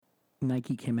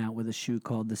Nike came out with a shoe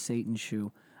called the Satan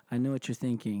shoe. I know what you're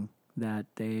thinking, that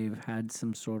they've had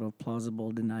some sort of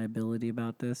plausible deniability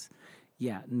about this.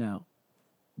 Yeah, no.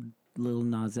 Lil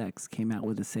Nas X came out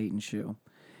with a Satan shoe.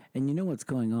 And you know what's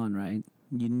going on, right?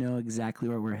 You know exactly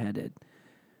where we're headed.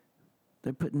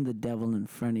 They're putting the devil in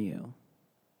front of you.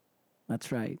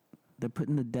 That's right. They're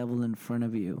putting the devil in front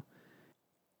of you.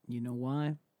 You know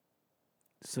why?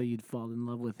 So you'd fall in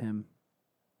love with him.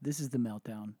 This is The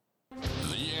Meltdown.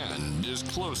 The end is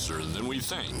closer than we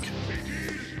think. It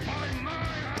is by my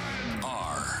hand.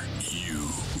 Are you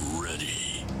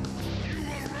ready? You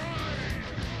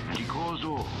arrive. He calls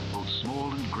all, both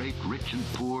small and great, rich and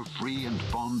poor, free and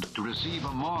bond, to receive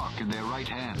a mark in their right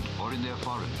hand or in their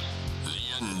foreheads.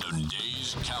 The end of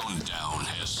days countdown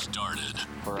has started.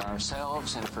 For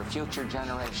ourselves and for future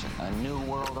generations, a new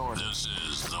world order. This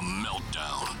is The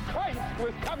Meltdown. Christ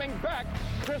was coming back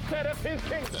to set up his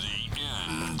kingdom. The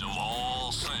end of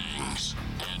all things.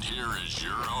 And here is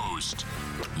your host,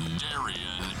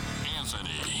 Darian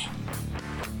Anthony.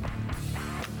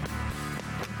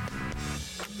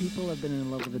 People have been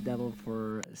in love with the devil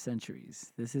for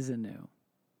centuries. This isn't new.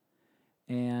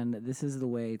 And this is the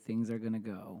way things are going to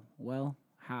go. Well,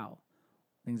 how?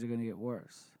 Things are going to get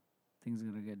worse. Things are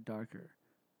going to get darker.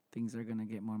 Things are going to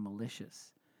get more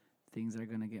malicious. Things are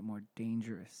going to get more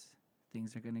dangerous.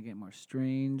 Things are going to get more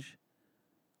strange.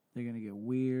 They're going to get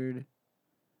weird.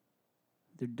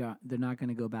 They're not going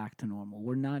to go back to normal.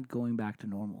 We're not going back to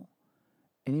normal.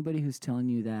 Anybody who's telling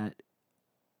you that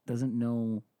doesn't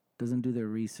know, doesn't do their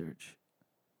research.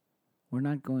 We're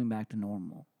not going back to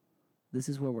normal. This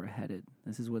is where we're headed.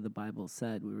 This is where the Bible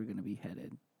said we were going to be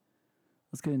headed.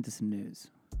 Let's get into some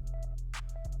news.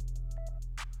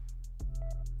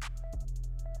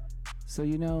 So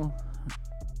you know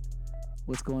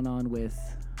what's going on with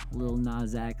Lil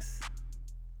Nas X,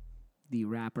 the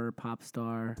rapper, pop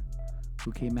star,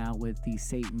 who came out with the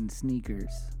Satan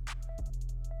sneakers.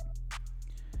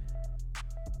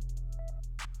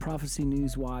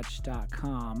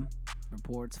 ProphecyNewsWatch.com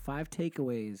reports 5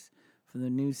 takeaways from the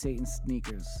new Satan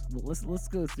sneakers. Well, let's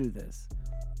go through this.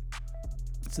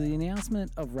 So the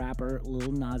announcement of rapper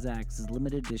Lil Nas X's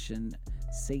limited edition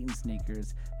Satan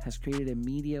sneakers has created a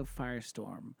media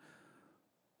firestorm,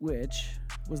 which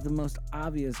was the most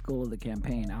obvious goal of the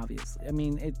campaign, obviously. I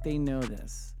mean, they know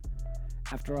this.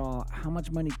 After all, how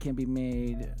much money can be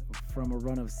made from a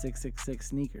run of 666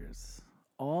 sneakers?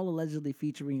 All allegedly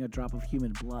featuring a drop of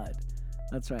human blood.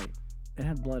 That's right, it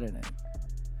had blood in it.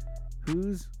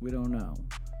 Whose? We don't know.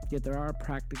 Yet there are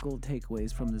practical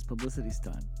takeaways from this publicity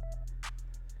stunt.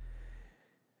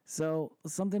 So,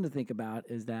 something to think about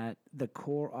is that the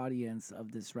core audience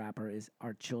of this rapper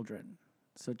are children.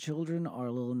 So children are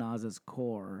Lil Nas's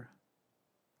core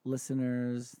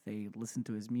listeners. They listen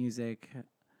to his music.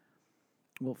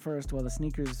 Well, first, while the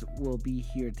sneakers will be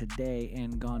here today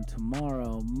and gone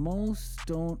tomorrow, most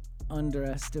don't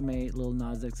underestimate Lil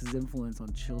Nas X's influence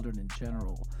on children in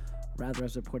general. Rather,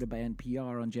 as reported by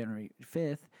NPR on January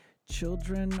 5th,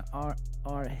 children are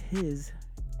his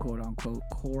quote-unquote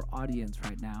core audience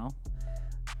right now.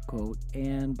 Quote,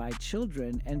 and by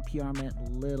children, NPR meant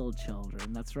little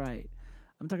children. That's right.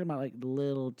 I'm talking about like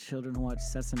little children who watch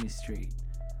Sesame Street.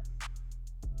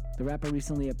 The rapper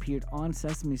recently appeared on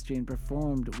Sesame Street and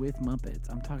performed with Muppets.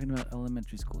 I'm talking about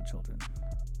elementary school children.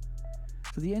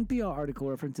 So the NPR article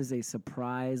references a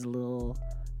surprise Lil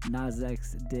Nas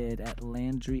X did at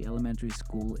Landry Elementary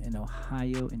School in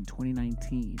Ohio in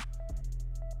 2019.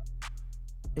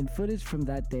 In footage from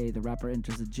that day, the rapper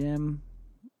enters a gym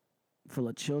full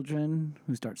of children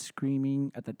who start screaming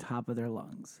at the top of their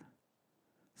lungs.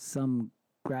 Some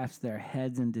grasp their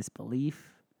heads in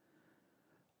disbelief.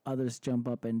 Others jump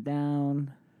up and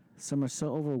down. Some are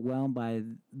so overwhelmed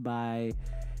by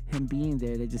him being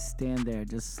there, they just stand there,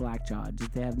 just slack-jawed.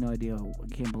 They have no idea,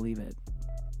 can't believe it.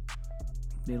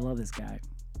 They love this guy.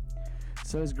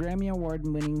 So his Grammy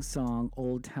Award-winning song,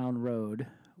 Old Town Road,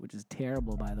 which is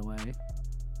terrible, by the way,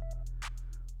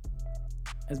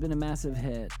 has been a massive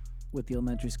hit with the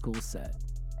elementary school set.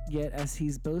 Yet, as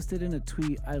he's boasted in a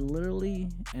tweet, I literally,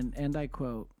 and I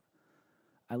quote,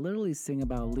 I literally sing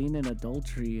about lean and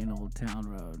adultery in Old Town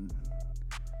Road.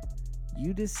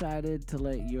 You decided to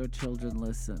let your children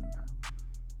listen.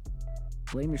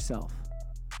 Blame yourself.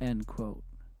 End quote.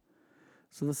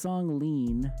 So the song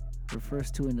Lean refers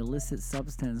to an illicit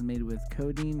substance made with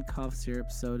codeine, cough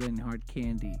syrup, soda, and hard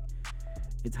candy.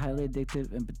 It's highly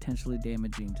addictive and potentially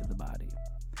damaging to the body.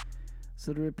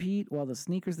 So to repeat, while the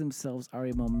sneakers themselves are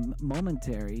a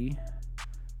momentary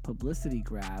publicity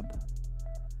grab,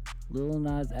 Lil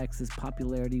Nas X's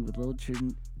popularity with little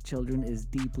children is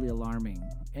deeply alarming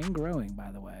and growing,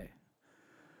 by the way.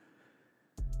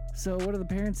 So what are the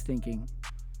parents thinking?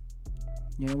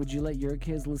 You know, would you let your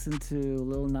kids listen to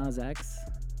Lil Nas X?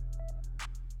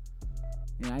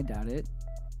 Yeah, I doubt it.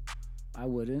 I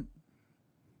wouldn't.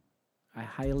 I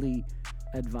highly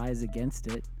advise against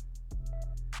it.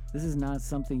 This is not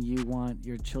something you want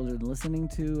your children listening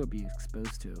to or be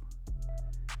exposed to.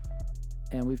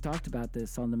 And we've talked about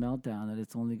this on The Meltdown, that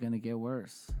it's only going to get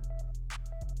worse.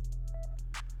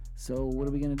 So what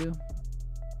are we going to do?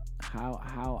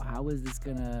 How is this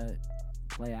going to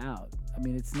play out? I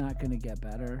mean, it's not going to get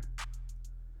better.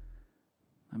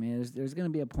 I mean, there's going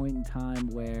to be a point in time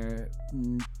where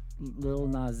Lil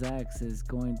Nas X is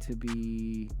going to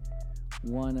be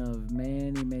one of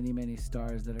many, many, many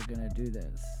stars that are going to do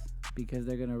this, because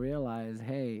they're going to realize,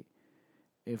 hey,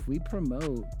 if we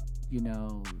promote, you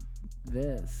know,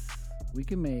 this, we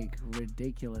can make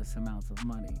ridiculous amounts of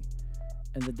money.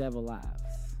 And the devil laughs.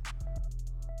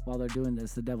 While they're doing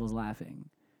this, the devil's laughing.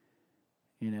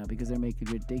 You know, because they're making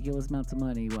ridiculous amounts of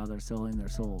money while they're selling their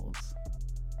souls.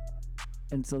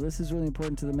 And so this is really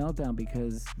important to The Meltdown,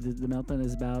 because the Meltdown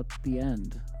is about the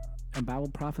end. And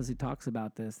Bible prophecy talks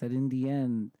about this, that in the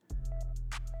end,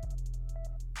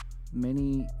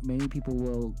 many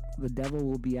people the devil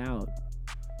will be out.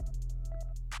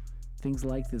 Things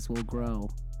like this will grow.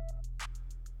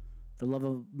 The love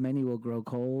of many will grow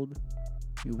cold.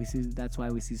 That's why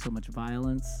we see so much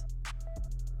violence.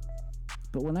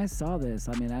 But when I saw this,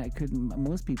 I mean,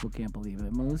 most people can't believe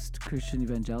it. Most Christian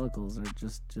evangelicals are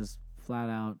just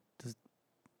flat out,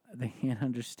 they can't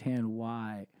understand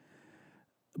why.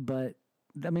 But,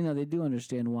 I mean, no, they do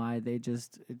understand why. It's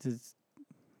just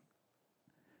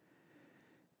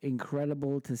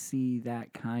incredible to see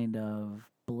that kind of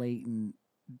blatant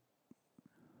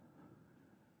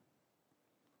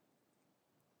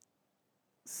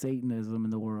Satanism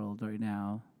in the world right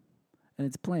now. And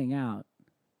it's playing out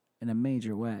in a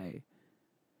major way.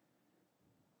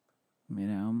 You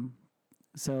know?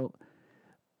 So,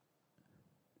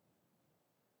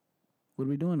 what are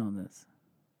we doing on this?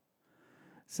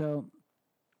 So,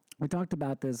 we talked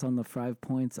about this on the 5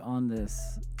 points on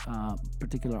this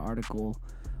particular article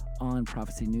on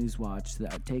Prophecy News Watch, the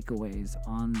takeaways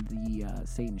on the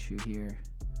Satan shoot here.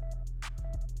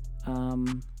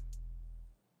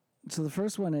 So the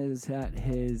first one is that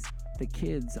the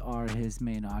kids are his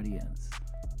main audience.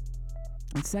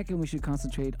 And second, we should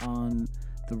concentrate on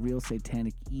the real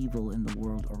satanic evil in the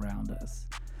world around us.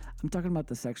 I'm talking about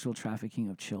the sexual trafficking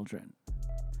of children,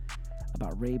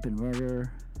 about rape and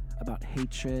murder, about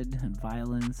hatred and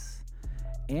violence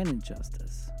and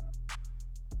injustice,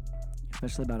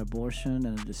 especially about abortion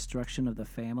and the destruction of the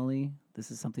family. This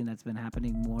is something that's been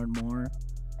happening more and more.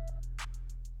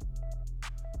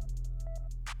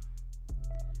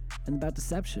 And about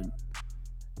deception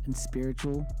and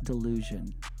spiritual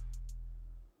delusion,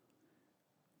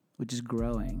 which is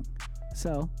growing.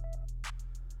 So,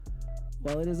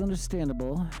 while it is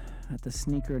understandable that the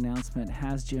sneaker announcement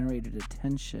has generated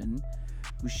attention,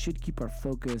 we should keep our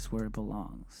focus where it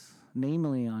belongs,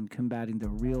 namely on combating the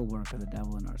real work of the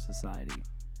devil in our society.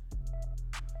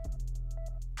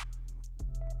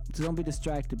 So don't be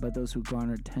distracted by those who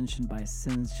garner attention by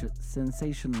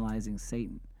sensationalizing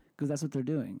Satan, because that's what they're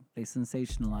doing. They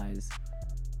sensationalize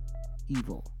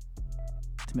evil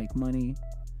to make money.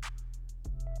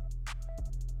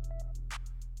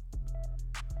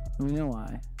 And we know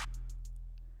why.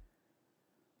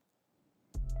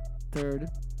 Third,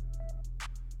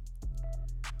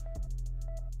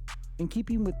 in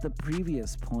keeping with the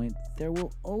previous point, there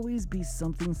will always be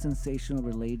something sensational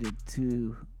related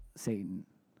to Satan.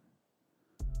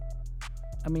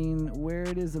 I mean, where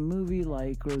it is a movie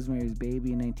like Rosemary's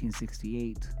Baby in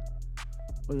 1968,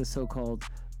 or the so-called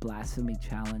Blasphemy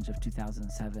Challenge of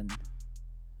 2007,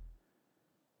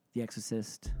 The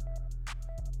Exorcist,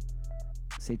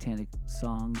 satanic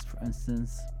songs, for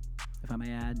instance, if I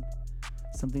may add,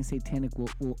 something satanic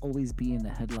will always be in the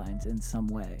headlines in some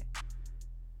way.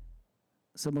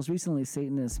 So most recently,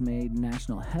 Satanists made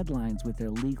national headlines with their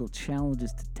legal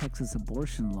challenges to Texas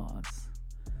abortion laws,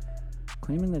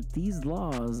 claiming that these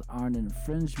laws are an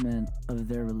infringement of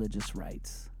their religious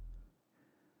rights.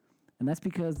 And that's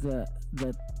because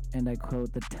and I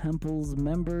quote, the temple's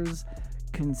members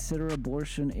consider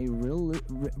abortion a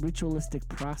ritualistic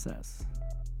process,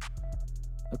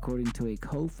 according to a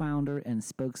co-founder and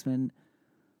spokesman,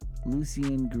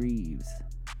 Lucian Greaves.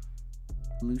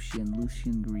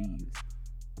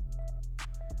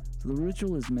 So the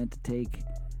ritual is meant to take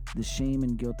the shame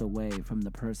and guilt away from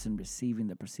the person receiving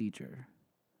the procedure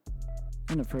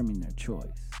and affirming their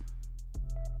choice.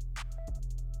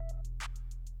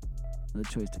 The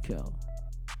choice to kill.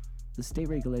 The state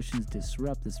regulations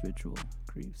disrupt this ritual,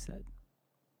 Greaves said.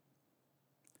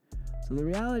 So the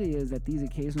reality is that these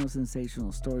occasional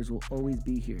sensational stories will always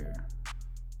be here.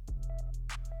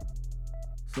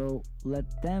 So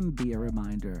let them be a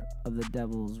reminder of the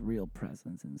devil's real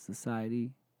presence in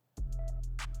society,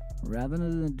 rather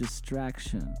than a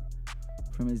distraction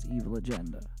from his evil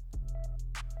agenda.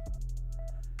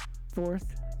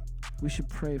 Fourth, we should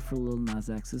pray for Lil Nas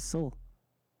X's soul.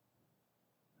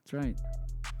 That's right.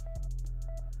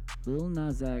 Lil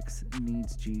Nas X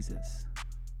needs Jesus.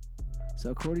 So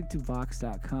according to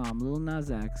Vox.com, Lil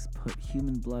Nas X put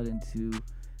human blood into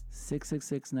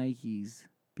 666 Nikes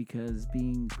because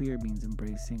being queer means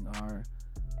embracing our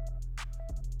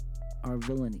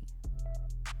villainy.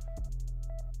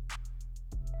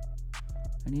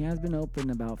 And he has been open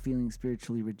about feeling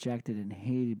spiritually rejected and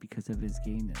hated because of his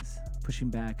gayness, pushing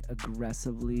back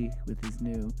aggressively with his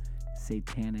new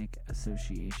satanic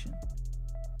association,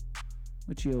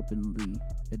 which he openly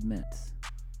admits,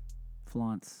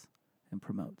 flaunts, and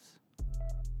promotes.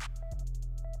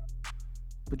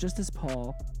 But just as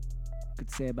Paul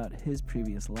could say about his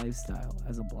previous lifestyle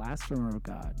as a blasphemer of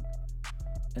God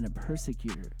and a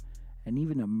persecutor and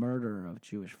even a murderer of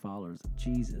Jewish followers of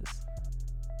Jesus,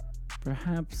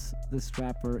 perhaps this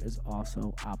rapper is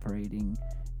also operating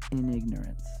in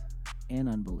ignorance and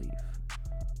unbelief.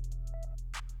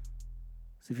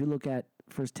 So if you look at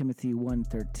 1 Timothy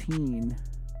 1:13,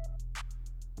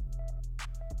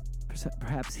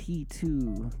 perhaps he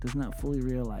too does not fully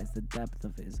realize the depth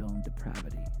of his own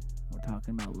depravity. We're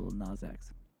talking about Lil Nas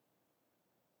X.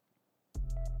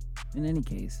 In any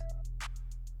case,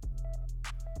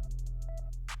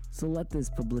 so let this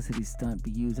publicity stunt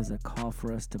be used as a call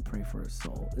for us to pray for his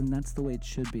soul. And that's the way it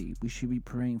should be. We should be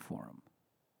praying for him,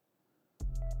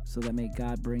 so that may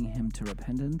God bring him to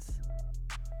repentance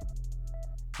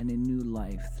and a new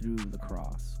life through the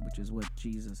cross, which is what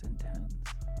Jesus intends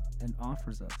and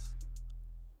offers us.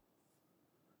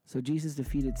 So Jesus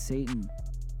defeated Satan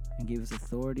and gave us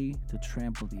authority to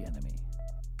trample the enemy.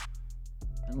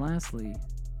 And lastly,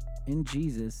 in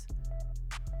Jesus,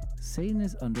 Satan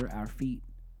is under our feet.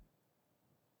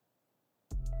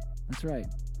 That's right.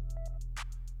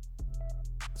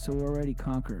 So we're already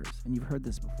conquerors, and you've heard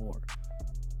this before.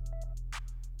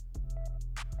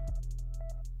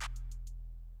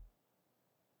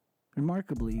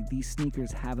 Remarkably, these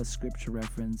sneakers have a scripture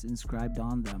reference inscribed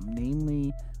on them,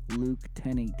 namely Luke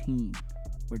 10:18,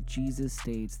 where Jesus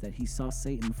states that he saw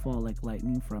Satan fall like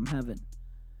lightning from heaven.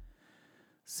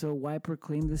 So why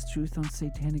proclaim this truth on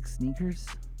satanic sneakers?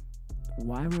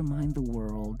 Why remind the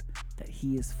world that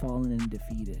he is fallen and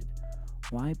defeated?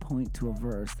 Why point to a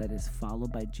verse that is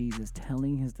followed by Jesus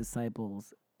telling his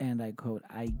disciples, and I quote,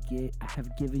 I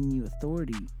have given you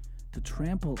authority to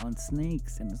trample on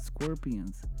snakes and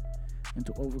scorpions and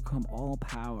to overcome all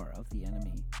power of the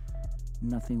enemy.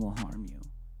 Nothing will harm you.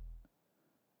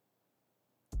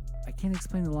 I can't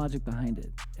explain the logic behind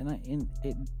it, and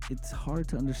it's hard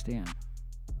to understand.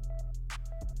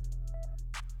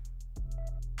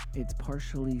 It's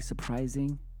partially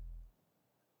surprising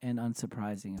and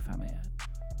unsurprising, if I may add.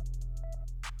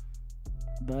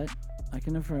 But I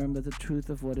can affirm that the truth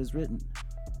of what is written,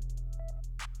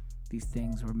 these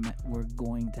things were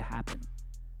going to happen.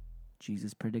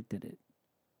 Jesus predicted it.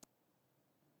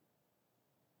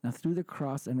 Now, through the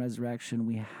cross and resurrection,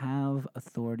 we have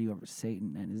authority over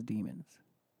Satan and his demons.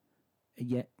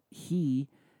 Yet he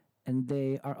and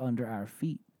they are under our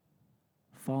feet,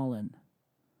 fallen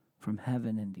from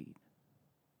heaven indeed.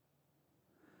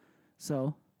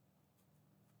 So,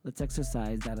 let's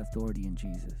exercise that authority in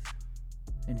Jesus,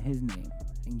 in his name,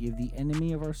 and give the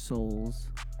enemy of our souls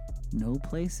no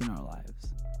place in our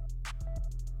lives.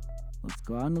 Let's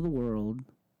go out into the world,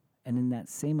 and in that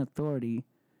same authority,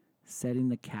 setting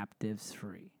the captives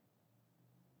free.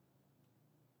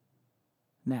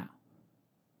 Now,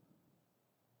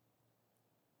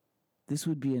 this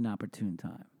would be an opportune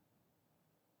time.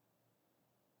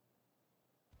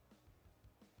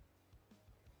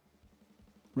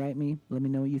 Write me, let me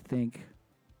know what you think.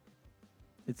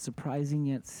 It's surprising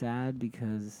yet sad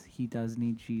because he does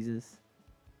need Jesus.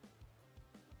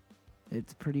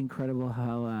 It's pretty incredible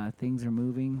how things are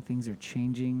moving, things are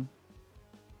changing.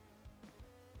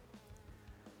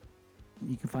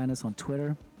 You can find us on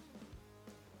Twitter.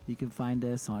 You can find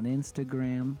us on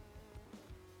Instagram.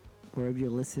 Wherever you're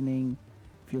listening.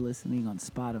 If you're listening on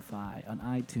Spotify, on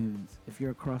iTunes, if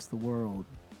you're across the world,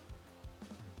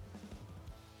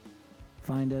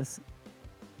 find us.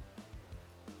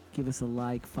 Give us a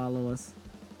like, follow us.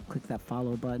 Click that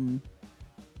follow button.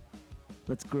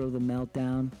 Let's grow the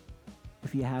meltdown.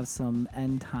 If you have some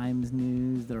end times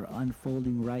news that are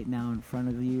unfolding right now in front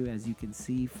of you, as you can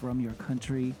see from your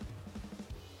country,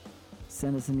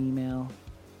 send us an email.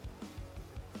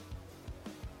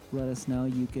 let us know.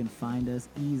 You can find us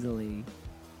easily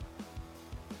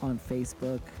on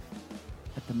Facebook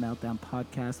at the Meltdown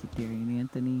Podcast with Darian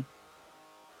Anthony.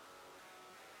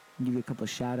 I'll give you a couple of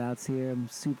shout outs here. I'm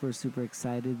super, super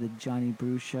excited. The Johnny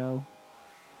Brew Show.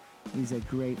 He's a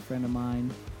great friend of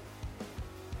mine.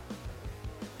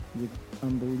 He's an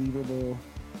unbelievable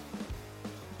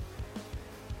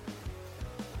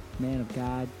man of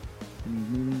God. And he's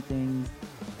moving things.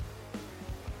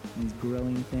 And he's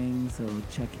growing things. So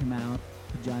check him out.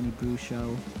 The Johnny Brew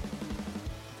Show.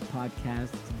 The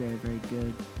podcast. It's very, very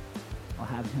good. I'll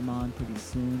have him on pretty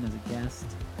soon as a guest.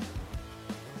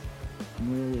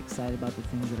 I'm really excited about the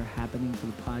things that are happening for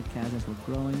the podcast as we're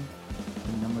growing.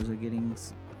 The numbers are getting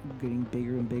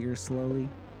bigger and bigger slowly.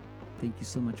 Thank you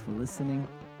so much for listening.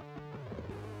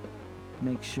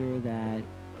 Make sure that,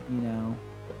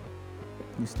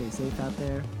 you stay safe out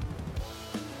there.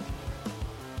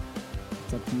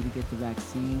 It's up to you to get the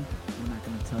vaccine. I'm not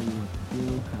going to tell you what to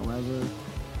do. However,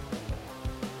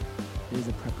 it is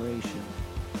a preparation.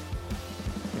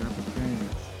 There are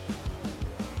preparedness.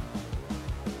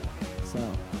 So,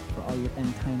 for all your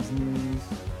end times news,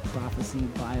 prophecy,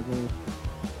 Bible,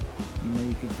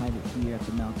 you can find it here at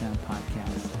the Meltdown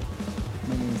Podcast.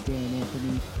 My name is Darian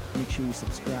Anthony. Make sure you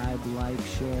subscribe, like,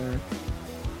 share.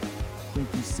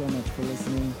 Thank you so much for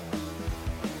listening.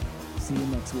 See you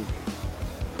next week.